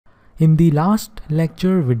In the last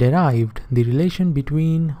lecture, we derived the relation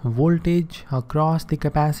between voltage across the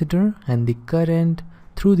capacitor and the current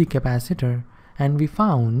through the capacitor, and we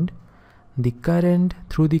found the current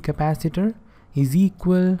through the capacitor is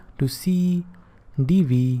equal to C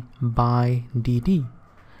dV by dt,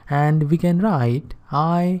 and we can write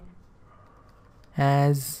I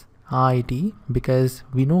as it because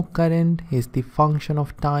we know current is the function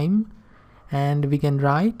of time, and we can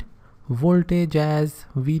write voltage as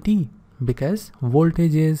Vt because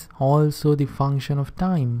voltage is also the function of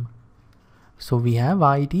time. So we have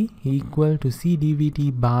it equal to C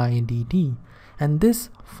dVt by dt, and this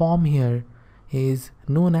form here is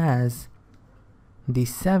known as the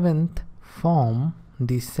seventh form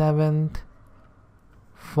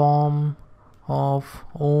of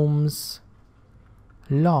Ohm's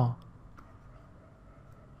law.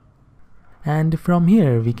 And from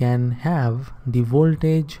here we can have the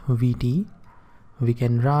voltage Vt. We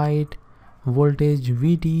can write voltage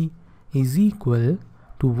Vt is equal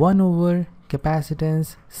to 1 over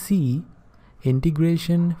capacitance C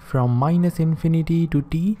integration from minus infinity to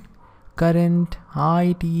t current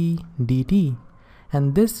it dt,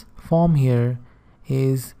 and this form here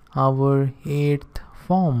is our eighth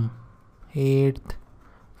form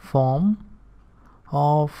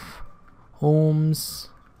of Ohm's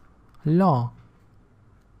law.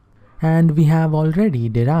 And we have already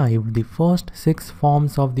derived the first 6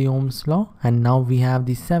 forms of the Ohm's law, and now we have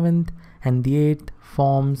the 7th and the 8th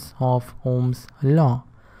forms of Ohm's law.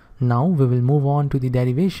 Now we will move on to the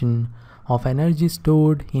derivation of energy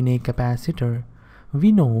stored in a capacitor.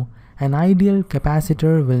 We know an ideal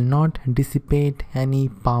capacitor will not dissipate any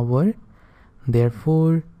power,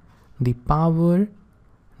 therefore the power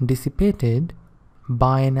dissipated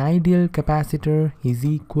by an ideal capacitor is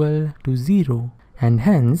equal to 0, and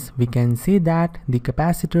hence we can say that the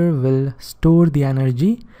capacitor will store the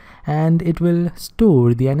energy, and it will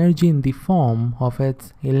store the energy in the form of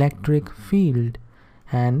its electric field,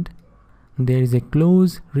 and there is a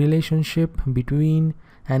close relationship between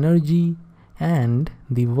energy and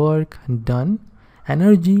the work done.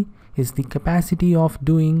 Energy is the capacity of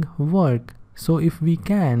doing work, so if we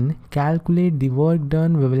can calculate the work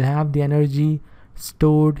done, we will have the energy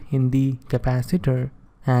stored in the capacitor,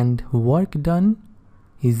 and work done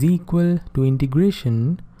is equal to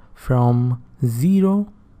integration from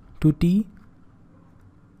 0 to t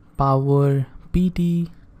power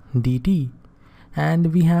pt dt,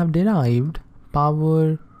 and we have derived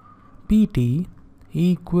power pt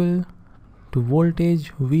equal to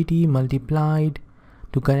voltage Vt multiplied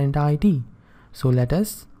to current it. So let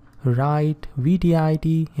us write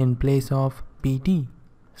Vt in place of pt.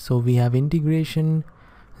 So we have integration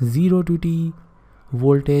 0 to t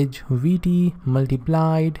voltage Vt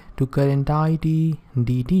multiplied to current it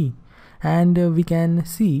dt, and we can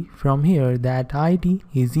see from here that it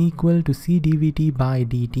is equal to C dVt by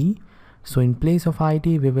dt. So in place of it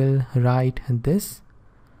we will write this.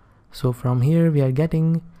 So from here we are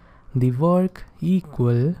getting the work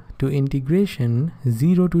equal to integration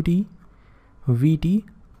 0 to t Vt,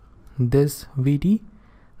 this Vt,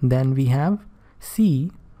 then we have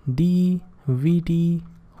C dVt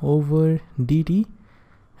over dt,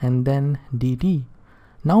 and then dt.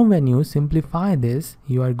 Now when you simplify this,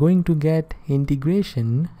 you are going to get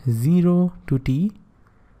integration 0 to t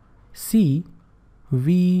C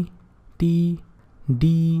Vt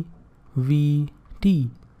dVt.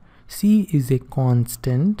 C is a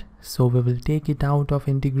constant, so we will take it out of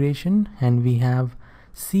integration, and we have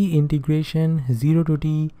C integration 0 to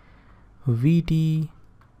t Vt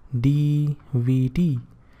dVt,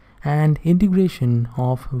 and integration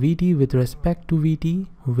of Vt with respect to Vt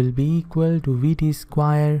will be equal to Vt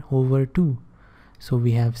square over 2. So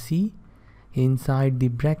we have C inside the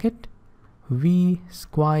bracket V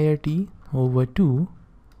square t over 2.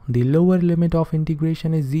 The lower limit of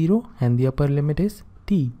integration is 0 and the upper limit is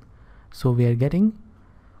t. So we are getting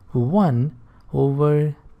 1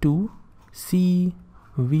 over 2 C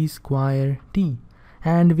V square t,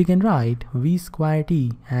 and we can write V square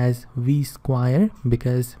t as V square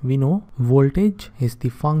because we know voltage is the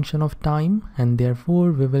function of time, and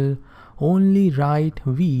therefore we will only write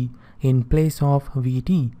V in place of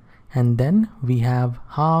Vt, and then we have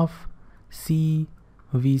half C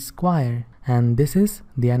V square, and this is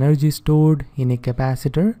the energy stored in a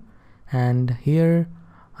capacitor. And here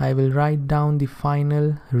I will write down the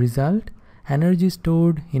final result. Energy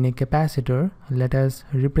stored in a capacitor, let us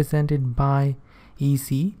represent it by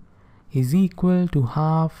EC, is equal to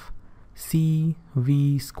half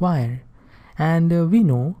CV square, and we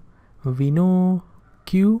know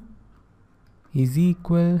Q is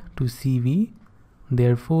equal to CV.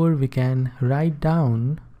 Therefore we can write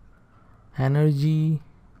down energy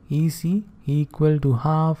EC equal to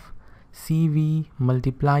half CV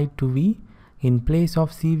multiplied to V. In place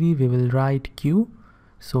of CV we will write Q.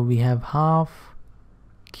 So we have half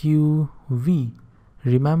QV.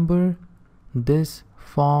 Remember this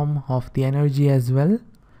form of the energy as well.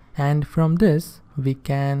 And from this we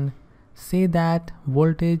can say that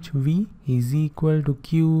voltage V is equal to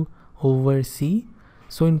Q over C.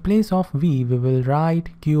 So in place of V we will write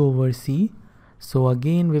Q over C. So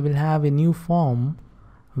again we will have a new form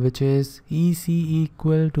which is EC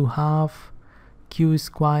equal to half Q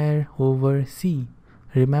square over C.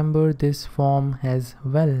 Remember this form as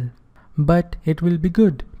well. But it will be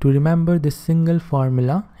good to remember this single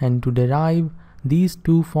formula and to derive these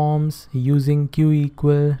two forms using Q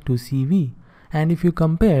equal to CV. And if you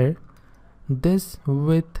compare this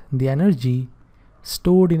with the energy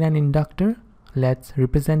stored in an inductor, let's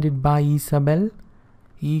represent it by E sub L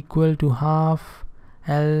equal to half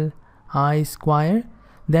L I square,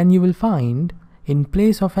 then you will find in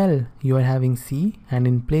place of L you are having C and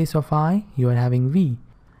in place of I you are having V.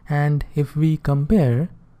 And if we compare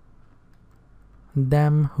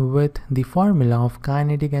them with the formula of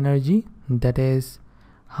kinetic energy, that is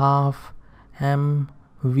half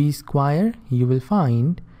mv square, you will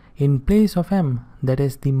find in place of m, that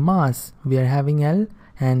is the mass, we are having L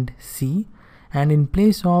and C, and in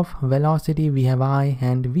place of velocity we have I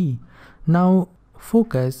and V. Now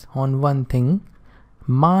focus on one thing.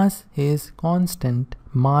 Mass is constant.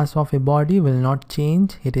 Mass of a body will not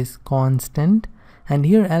change, it is constant. And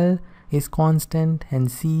here L is constant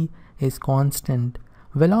and C is constant.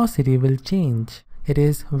 Velocity will change, it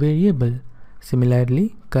is variable.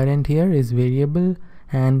 Similarly, current here is variable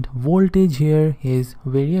and voltage here is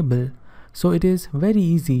variable. So it is very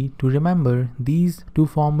easy to remember these two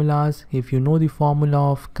formulas if you know the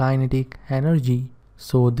formula of kinetic energy.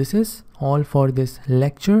 So this is all for this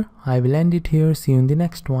lecture. I will end it here. See you in the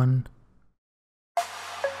next one.